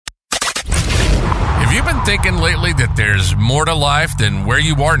been thinking lately that there's more to life than where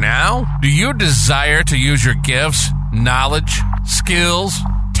you are now? Do you desire to use your gifts, knowledge, skills,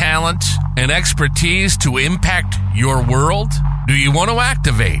 talent, and expertise to impact your world? Do you want to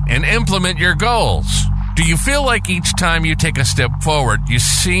activate and implement your goals? Do you feel like each time you take a step forward, you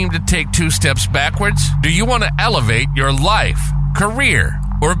seem to take 2 steps backwards? Do you want to elevate your life, career,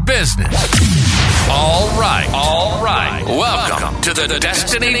 or business? All right. Welcome to the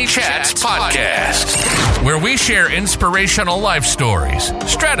Destiny Chats podcast, where we share inspirational life stories,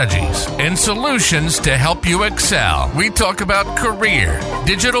 strategies, and solutions to help you excel. We talk about career,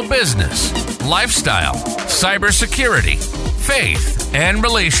 digital business, lifestyle, cybersecurity, faith, and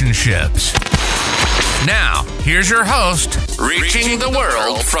relationships. Now, here's your host, reaching the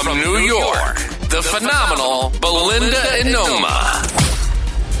world from New York, the phenomenal Belinda Enoma.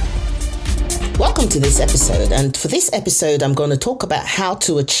 Welcome to this episode, and for this episode I'm going to talk about how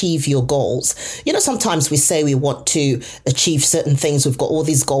to achieve your goals. You know, sometimes we say we want to achieve certain things, we've got all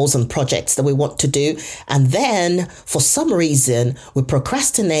these goals and projects that we want to do, and then for some reason we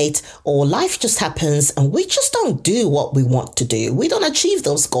procrastinate or life just happens and we just don't do what we want to do. We don't achieve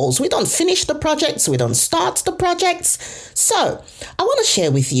those goals, we don't finish the projects, we don't start the projects. So I want to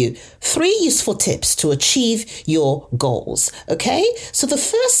share with you 3 useful tips to achieve your goals. Okay, so the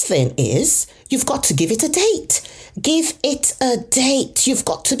first thing is you've got to give it a date. Give it a date. You've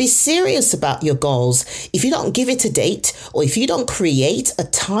got to be serious about your goals. If you don't give it a date, or if you don't create a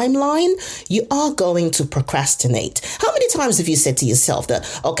timeline, you are going to procrastinate. How many times have you said to yourself that,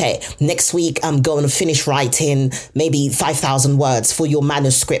 okay, next week I'm going to finish writing maybe 5,000 words for your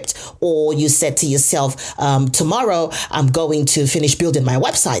manuscript? Or you said to yourself, tomorrow I'm going to finish building my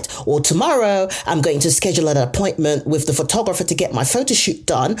website. Or tomorrow I'm going to schedule an appointment with the photographer to get my photo shoot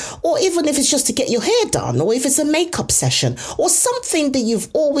done. Or even if it's just to get your hair done, or if it's a makeup session, or something that you've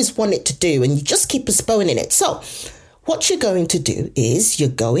always wanted to do and you just keep postponing it. So what you're going to do is you're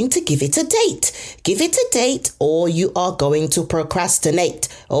going to give it a date. Give it a date or you are going to procrastinate,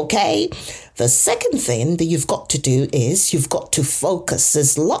 okay? The second thing that you've got to do is you've got to focus.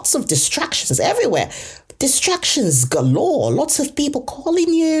 There's lots of distractions everywhere. Distractions galore. Lots of people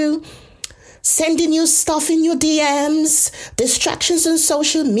calling you, sending you stuff in your DMs, distractions on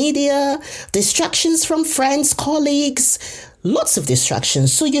social media, distractions from friends, colleagues, lots of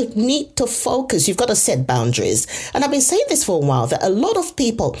distractions. So you need to focus. You've got to set boundaries. And I've been saying this for a while, that a lot of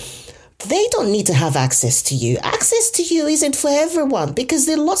people, they don't need to have access to you. Access to you isn't for everyone, because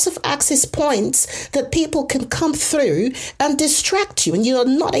there are lots of access points that people can come through and distract you, and you're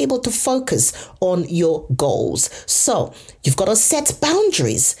not able to focus on your goals. So you've got to set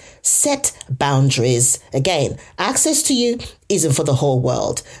boundaries. Set boundaries. Again, access to you isn't for the whole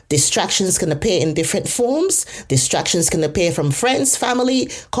world. Distractions can appear in different forms. Distractions can appear from friends,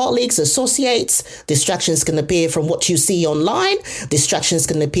 family, colleagues, associates. Distractions can appear from what you see online. Distractions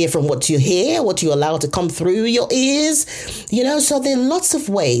can appear from what you hear, what you allow to come through your ears. You know, so there are lots of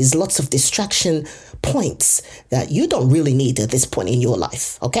ways, lots of distraction points that you don't really need at this point in your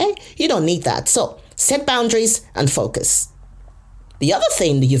life. Okay? You don't need that. So set boundaries and focus. The other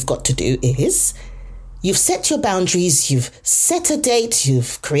thing that you've got to do is you've set your boundaries, you've set a date,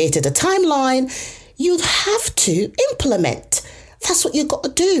 you've created a timeline. You have to implement. That's what you've got to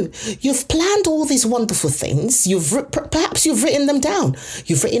do. You've planned all these wonderful things. Perhaps you've written them down.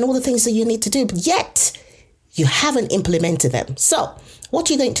 You've written all the things that you need to do, but yet you haven't implemented them. So what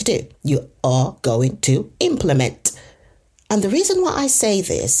are you going to do? You are going to implement. And the reason why I say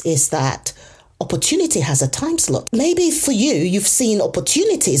this is that opportunity has a time slot. Maybe for you, you've seen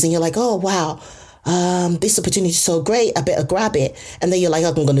opportunities and you're like, oh, wow, this opportunity is so great, I better grab it. And then you're like,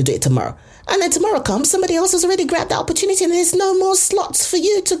 I'm going to do it tomorrow. And then tomorrow comes, somebody else has already grabbed that opportunity and there's no more slots for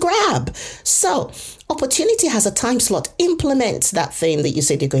you to grab. So opportunity has a time slot. Implement that thing that you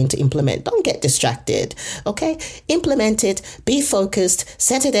said you're going to implement. Don't get distracted, okay? Implement it, be focused,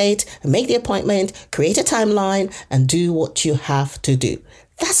 set a date, make the appointment, create a timeline, and do what you have to do.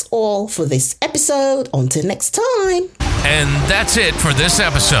 That's all for this episode. Until next time. And that's it for this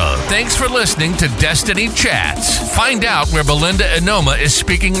episode. Thanks for listening to Destiny Chats. Find out where Belinda Enoma is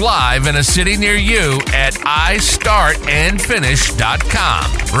speaking live in a city near you at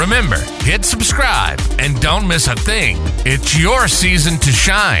istartandfinish.com. Remember, hit subscribe and don't miss a thing. It's your season to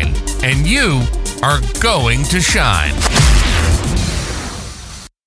shine, and you are going to shine.